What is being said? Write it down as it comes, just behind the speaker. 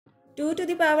2 to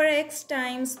the power x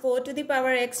times 4 to the power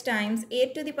x times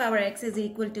 8 to the power x is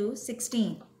equal to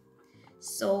 16.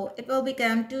 So it will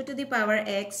become 2 to the power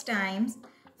x times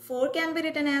 4 can be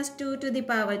written as 2 to the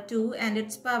power 2 and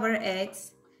its power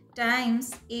x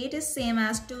times 8 is same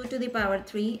as 2 to the power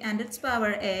 3 and its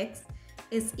power x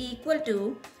is equal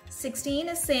to 16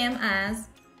 is same as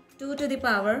 2 to the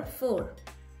power 4.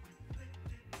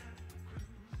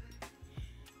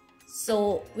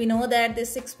 So we know that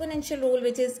this exponential rule,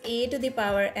 which is a to the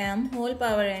power m whole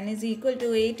power n is equal to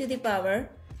a to the power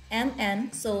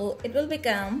mn. So it will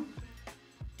become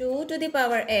 2 to the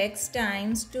power x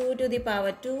times 2 to the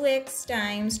power 2x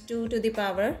times 2 to the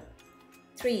power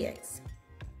 3x.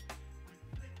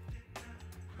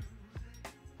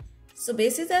 So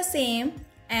bases are same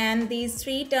and these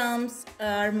three terms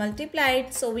are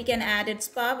multiplied, so we can add its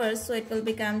powers. So it will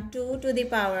become 2 to the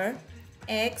power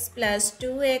x plus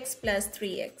 2x plus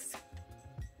 3x,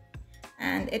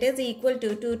 and it is equal to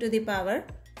 2 to the power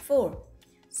 4.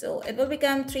 So it will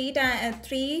become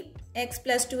 3x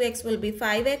plus 2x will be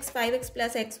 5x, 5x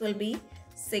plus x will be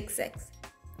 6x.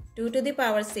 2 to the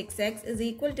power 6x is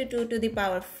equal to 2 to the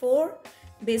power 4.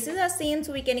 Bases are same,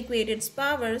 so we can equate its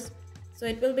powers. So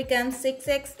it will become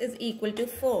 6x is equal to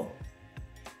 4.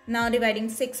 Now dividing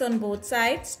 6 on both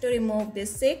sides to remove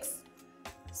this 6.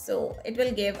 So it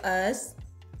will give us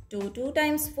 2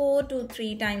 times 4 to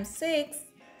 3 times 6.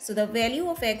 So the value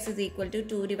of x is equal to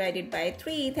 2 divided by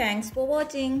 3. Thanks for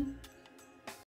watching.